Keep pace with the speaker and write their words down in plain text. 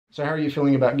So how are you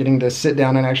feeling about getting to sit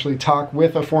down and actually talk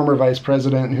with a former vice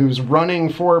president who's running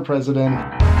for president?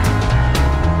 Now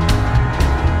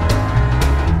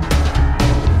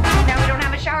we don't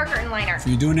have a shower curtain liner. So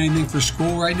you doing anything for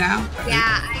school right now? Yeah,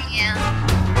 I am.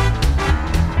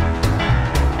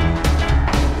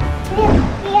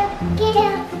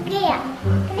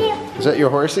 Is that your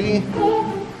horsey?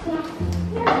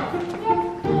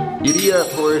 Giddy up,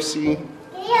 horsey.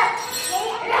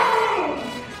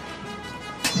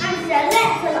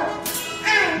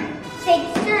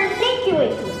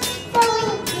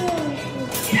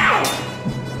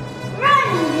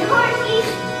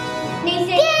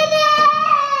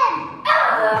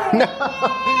 No.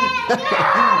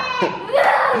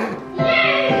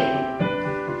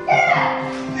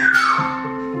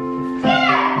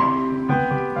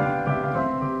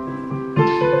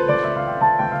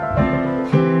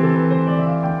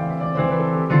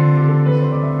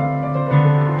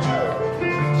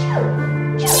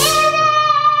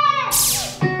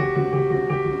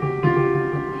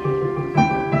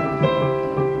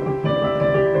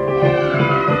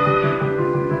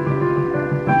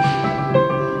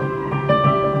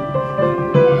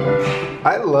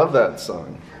 I love that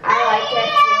song. I like it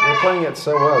too. You're playing it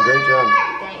so well. Great job.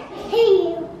 Hey,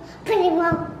 you pretty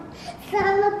one.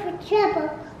 Follow for trouble,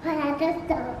 but I just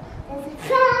don't. There's a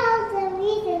thousand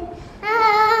reasons.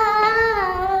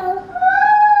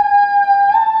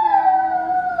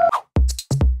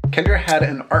 Kendra had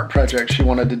an art project she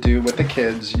wanted to do with the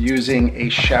kids using a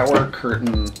shower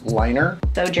curtain liner.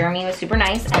 So Jeremy was super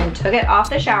nice and took it off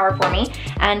the shower for me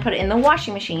and put it in the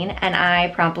washing machine, and I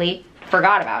promptly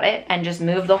forgot about it and just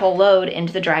moved the whole load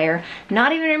into the dryer,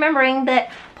 not even remembering that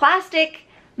plastic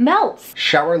melts.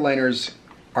 Shower liners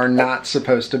are not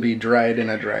supposed to be dried in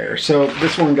a dryer. So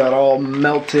this one got all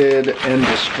melted and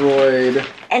destroyed.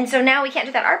 And so now we can't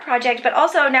do that art project, but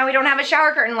also now we don't have a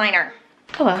shower curtain liner.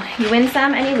 Oh well, you win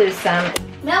some and you lose some.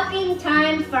 Milking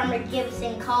time, Farmer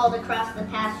Gibson called across the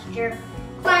pasture.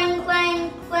 Clang,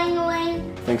 clang, clang,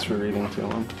 clang. Thanks for reading to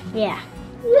him. Yeah.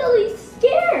 Lily's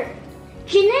scared.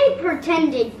 Janae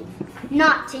pretended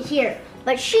not to hear,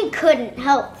 but she couldn't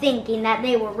help thinking that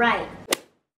they were right.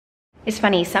 It's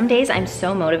funny, some days I'm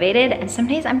so motivated and some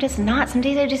days I'm just not. Some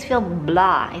days I just feel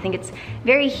blah. I think it's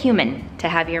very human to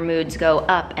have your moods go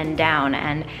up and down,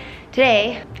 and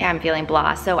today I'm feeling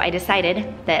blah, so I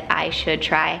decided that I should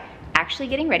try actually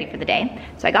getting ready for the day.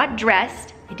 So I got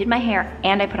dressed, I did my hair,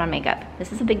 and I put on makeup.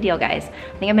 This is a big deal, guys.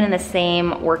 I think I've been in the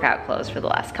same workout clothes for the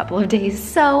last couple of days,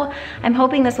 so I'm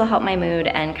hoping this will help my mood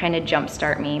and kind of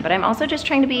jumpstart me, but I'm also just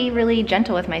trying to be really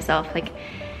gentle with myself. Like,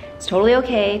 it's totally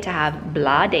okay to have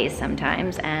blah days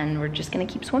sometimes, and we're just gonna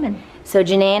keep swimming. So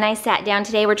Janae and I sat down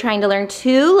today. We're trying to learn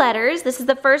 2 letters. This is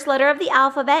the first letter of the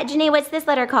alphabet. Janae, what's this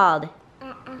letter called?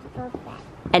 Alphabet.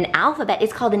 An alphabet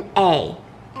is called an A.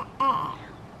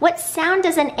 What sound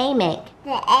does an A make?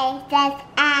 The A says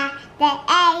ah. The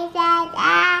A says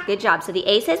ah. Good job. So the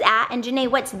A says ah, and Janae,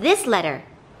 what's this letter?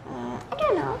 I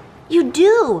don't know. You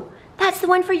do. That's the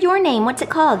one for your name. What's it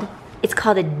called? It's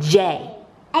called a J.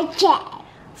 A J.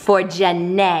 For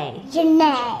Janae.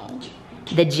 Janae.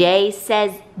 The J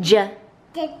says J.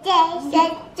 The J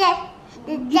says J.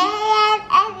 The J has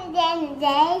everything. The J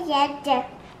says J.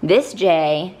 This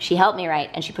J, she helped me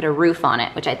write, and she put a roof on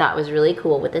it, which I thought was really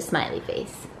cool with a smiley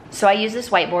face. So I use this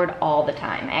whiteboard all the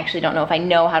time. I actually don't know if I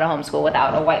know how to homeschool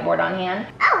without a whiteboard on hand.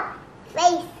 Oh,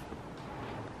 face.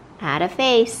 Add a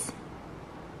face.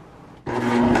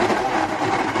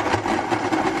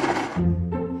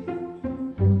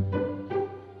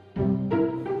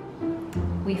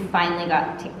 We finally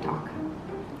got TikTok.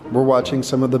 We're watching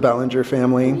some of the Ballinger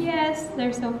family. Yes,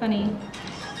 they're so funny.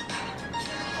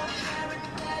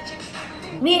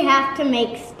 We have to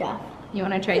make stuff. You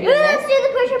want to try doing Let's this? do the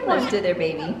push-up one. Let's do their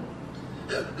baby.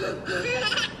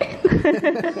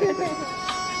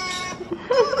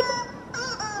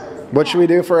 What should we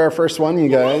do for our first one, you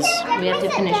guys? We have to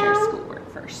finish our schoolwork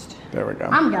first. There we go.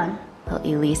 I'm done. Well,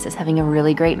 Elise is having a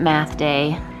really great math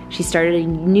day. She started a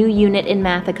new unit in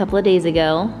math a couple of days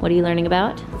ago. What are you learning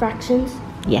about? Fractions.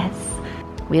 Yes.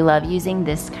 We love using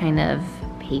this kind of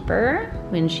paper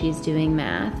when she's doing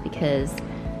math because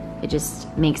it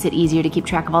just makes it easier to keep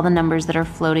track of all the numbers that are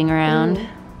floating around.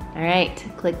 All right,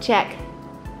 click check.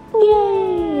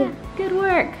 Yay! Good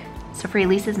work. So for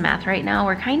Elise's math right now,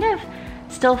 we're kind of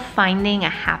still finding a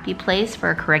happy place for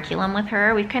a curriculum with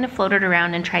her. We've kind of floated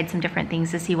around and tried some different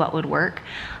things to see what would work.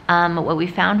 What we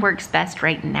found works best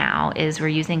right now is we're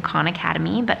using Khan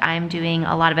Academy, but I'm doing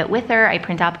a lot of it with her. I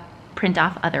print out print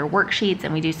off other worksheets,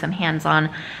 and we do some hands-on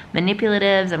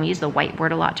manipulatives, and we use the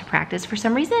whiteboard a lot to practice. For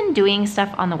some reason, doing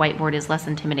stuff on the whiteboard is less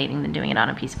intimidating than doing it on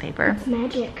a piece of paper. It's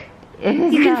magic.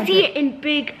 You can see it in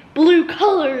big blue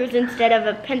colors instead of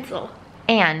a pencil.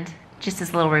 And just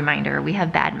as a little reminder, we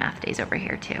have bad math days over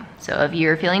here too. So if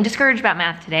you're feeling discouraged about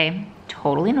math today,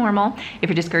 totally normal. If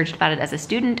you're discouraged about it as a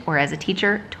student or as a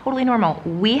teacher, totally normal.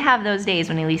 We have those days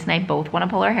when Elise and I both want to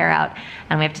pull our hair out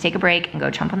and we have to take a break and go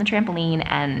jump on the trampoline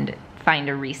and find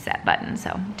a reset button.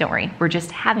 So don't worry, we're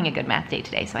just having a good math day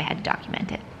today, so I had to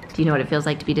document it. Do you know what it feels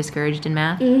like to be discouraged in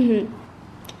math? Mm-hmm.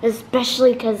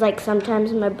 Especially because like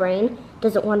sometimes my brain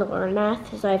doesn't want to learn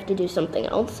math, so I have to do something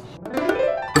else.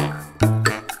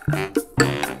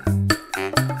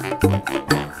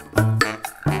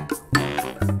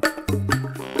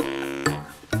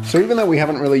 So even though we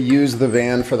haven't really used the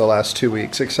van for the last 2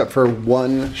 weeks, except for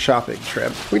one shopping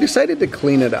trip, we decided to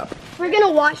clean it up. We're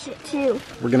gonna wash it too.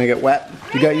 We're gonna get wet.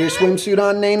 You got your swimsuit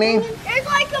on, Nene? There's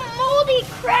like a moldy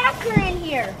cracker in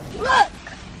here. Look!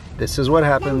 This is what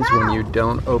happens when you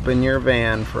don't open your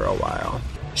van for a while.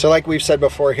 So like we've said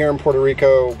before, here in Puerto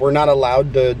Rico, we're not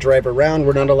allowed to drive around.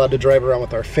 We're not allowed to drive around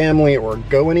with our family or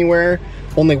go anywhere.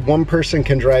 Only one person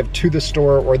can drive to the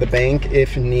store or the bank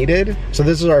if needed. So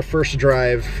this is our first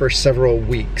drive for several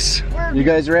weeks. You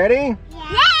guys ready?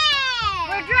 Yeah!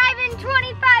 We're driving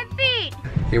 25 feet.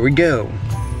 Here we go.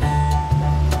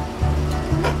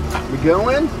 We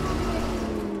going?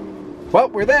 Well,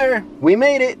 we're there. We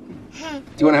made it. Do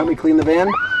you want to help me clean the van?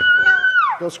 No.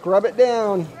 Go scrub it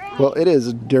down. Well, it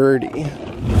is dirty. 3, 2,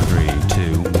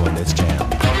 1, let's jam.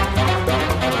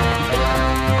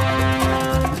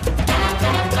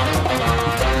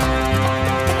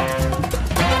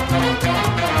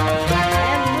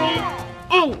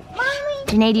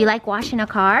 Janae, do you like washing a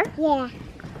car? Yeah,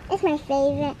 it's my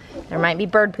favorite. There might be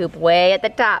bird poop way at the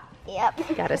top.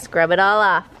 Yep. Gotta scrub it all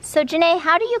off. So Janae,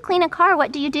 how do you clean a car?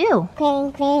 What do you do?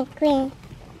 Clean, clean, clean.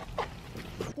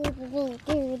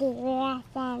 Wash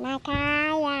my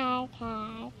car, wash my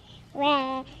car. We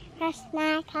are washing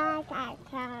our car all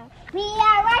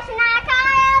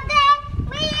day.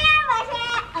 We are washing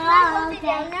it all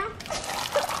day.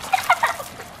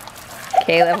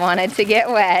 Caleb wanted to get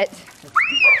wet.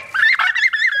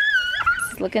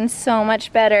 It's looking so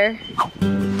much better.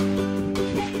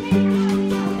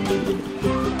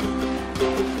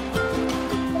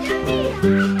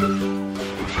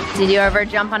 Did you ever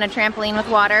jump on a trampoline with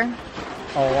water?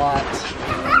 A lot.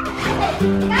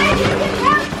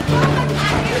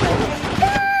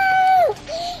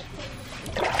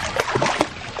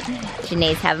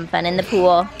 Janae's having fun in the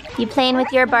pool. You playing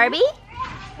with your Barbie?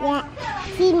 Yeah,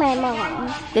 see my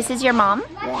mom. This is your mom?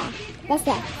 Yeah, that's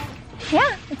it.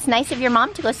 Yeah, it's nice of your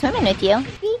mom to go swimming with you.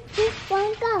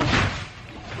 One go.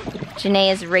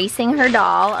 Janae is racing her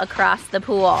doll across the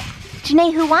pool.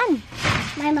 Janae, who won?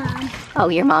 My mom. Oh,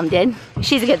 your mom did?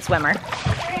 She's a good swimmer.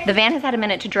 The van has had a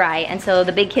minute to dry, and so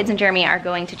the big kids and Jeremy are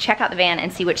going to check out the van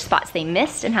and see which spots they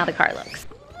missed and how the car looks.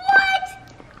 What?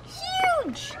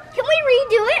 Huge! Can we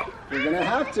redo it? You're gonna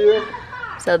have to.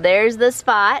 So there's the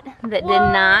spot that did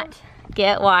not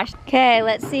get washed. Okay,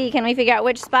 let's see. Can we figure out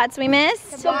which spots we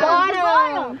missed? The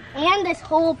bottom. And this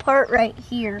whole part right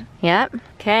here. Yep.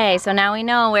 Okay, so now we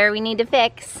know where we need to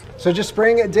fix. So just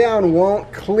spraying it down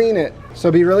won't clean it. So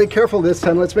be really careful this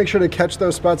time. Let's make sure to catch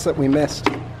those spots that we missed.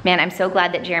 Man, I'm so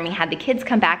glad that Jeremy had the kids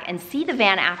come back and see the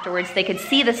van afterwards. They could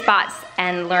see the spots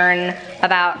and learn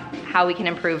about how we can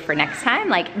improve for next time.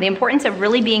 Like the importance of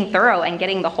really being thorough and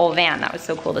getting the whole van. That was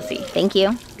so cool to see. Thank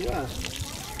you. Yeah.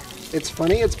 It's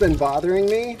funny, it's been bothering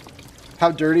me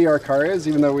how dirty our car is,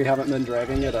 even though we haven't been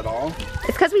driving it at all.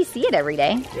 It's because we see it every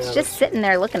day. It's just sitting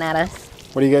there looking at us.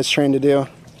 What are you guys trying to do?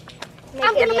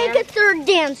 I'm gonna make a third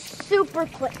dam super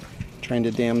quick. Trying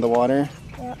to dam the water?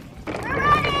 Yep.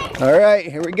 All right,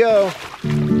 here we go.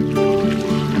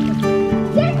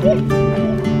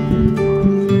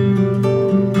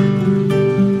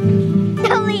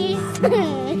 Elise.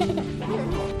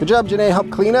 Good job, Janae. Help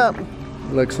clean up.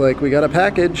 Looks like we got a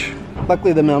package.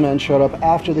 Luckily, the mailman showed up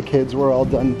after the kids were all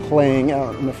done playing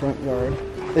out in the front yard.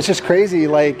 It's just crazy,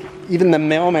 like, even the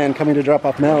mailman coming to drop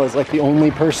off mail is like the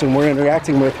only person we're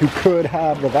interacting with who could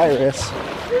have the virus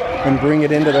and bring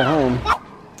it into the home.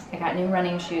 I got new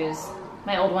running shoes.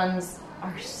 My old ones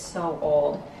are so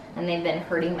old and they've been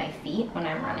hurting my feet when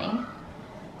I'm running.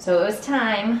 So it was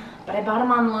time, but I bought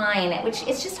them online, which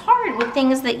is just hard with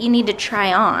things that you need to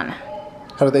try on.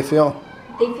 How do they feel?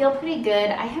 They feel pretty good.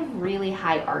 I have really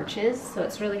high arches, so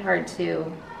it's really hard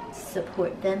to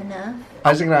support them enough.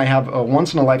 Isaac and I have a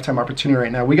once-in-a-lifetime opportunity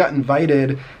right now. We got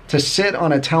invited to sit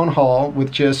on a town hall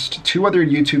with just 2 other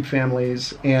YouTube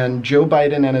families and Joe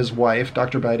Biden and his wife,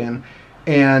 Dr. Biden,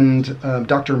 and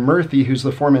Dr. Murthy, who's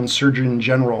the former Surgeon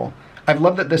General. I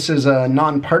love that this is a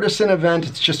nonpartisan event.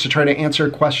 It's just to try to answer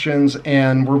questions,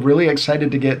 and we're really excited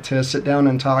to get to sit down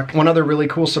and talk. One other really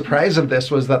cool surprise of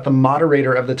this was that the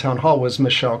moderator of the town hall was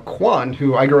Michelle Kwan,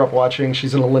 who I grew up watching.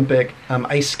 She's an Olympic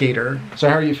ice skater. So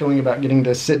how are you feeling about getting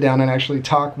to sit down and actually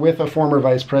talk with a former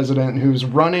vice president who's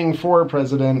running for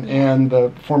president and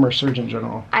the former Surgeon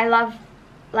General? I love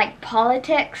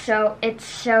politics, so it's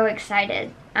so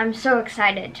excited. I'm so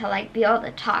excited to be able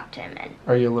to talk to him. And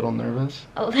are you a little nervous?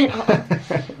 A little.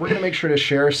 We're going to make sure to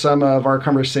share some of our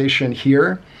conversation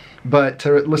here, but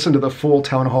to listen to the full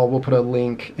town hall, we'll put a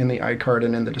link in the iCard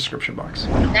and in the description box.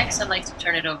 Next, I'd like to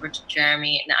turn it over to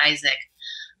Jeremy and Isaac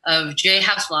of J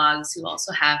House Vlogs, who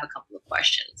also have a couple of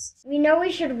questions. We know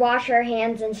we should wash our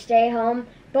hands and stay home,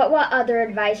 but what other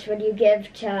advice would you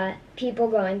give to people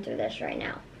going through this right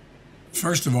now?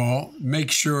 First of all,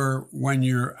 make sure when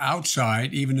you're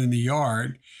outside, even in the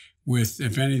yard,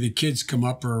 if any of the kids come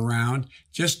up or around,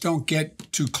 just don't get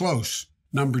too close.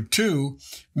 Number 2,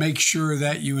 make sure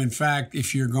that you, in fact,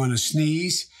 if you're going to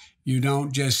sneeze, you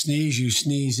don't just sneeze, you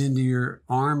sneeze into your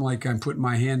arm like I'm putting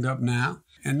my hand up now.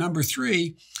 And number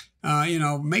 3,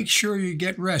 make sure you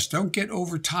get rest. Don't get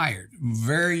overtired.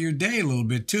 Vary your day a little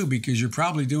bit too, because you're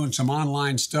probably doing some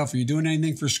online stuff. Are you doing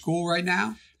anything for school right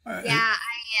now? Yeah,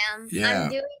 I am. Yeah. I'm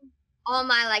doing all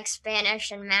my Spanish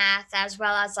and math, as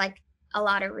well as a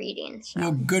lot of reading. So.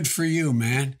 Well, good for you,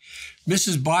 man.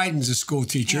 Mrs. Biden's a school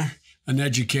teacher, an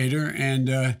educator, and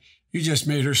you just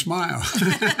made her smile.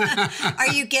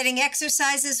 Are you getting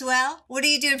exercise as well? What are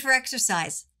you doing for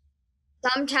exercise?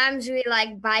 Sometimes we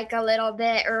bike a little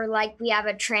bit, or we have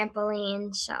a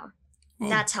trampoline, so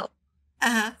that's helpful.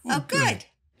 Oh, good.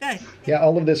 Good. Yeah,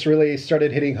 all of this really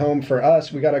started hitting home for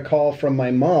us. We got a call from my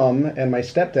mom and my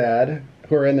stepdad,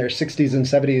 who are in their 60s and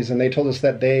 70s, and they told us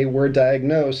that they were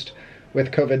diagnosed with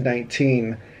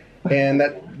COVID-19. And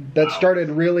that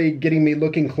started really getting me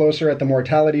looking closer at the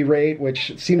mortality rate,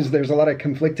 which seems there's a lot of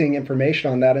conflicting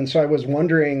information on that. And so I was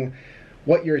wondering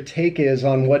what your take is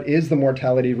on what is the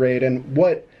mortality rate, and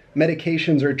what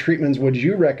medications or treatments would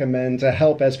you recommend to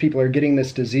help as people are getting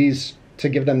this disease to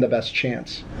give them the best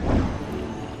chance?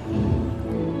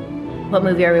 What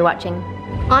movie are we watching?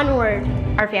 Onward.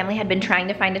 Our family had been trying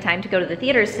to find a time to go to the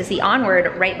theaters to see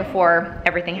Onward right before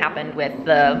everything happened with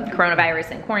the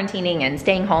coronavirus and quarantining and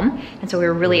staying home. And so we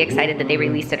were really excited that they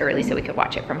released it early so we could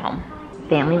watch it from home.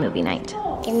 Family movie night.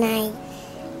 Good night.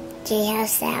 J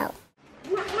House out.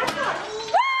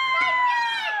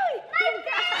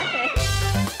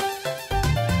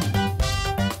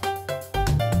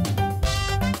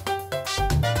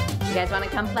 You guys want to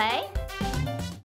come play?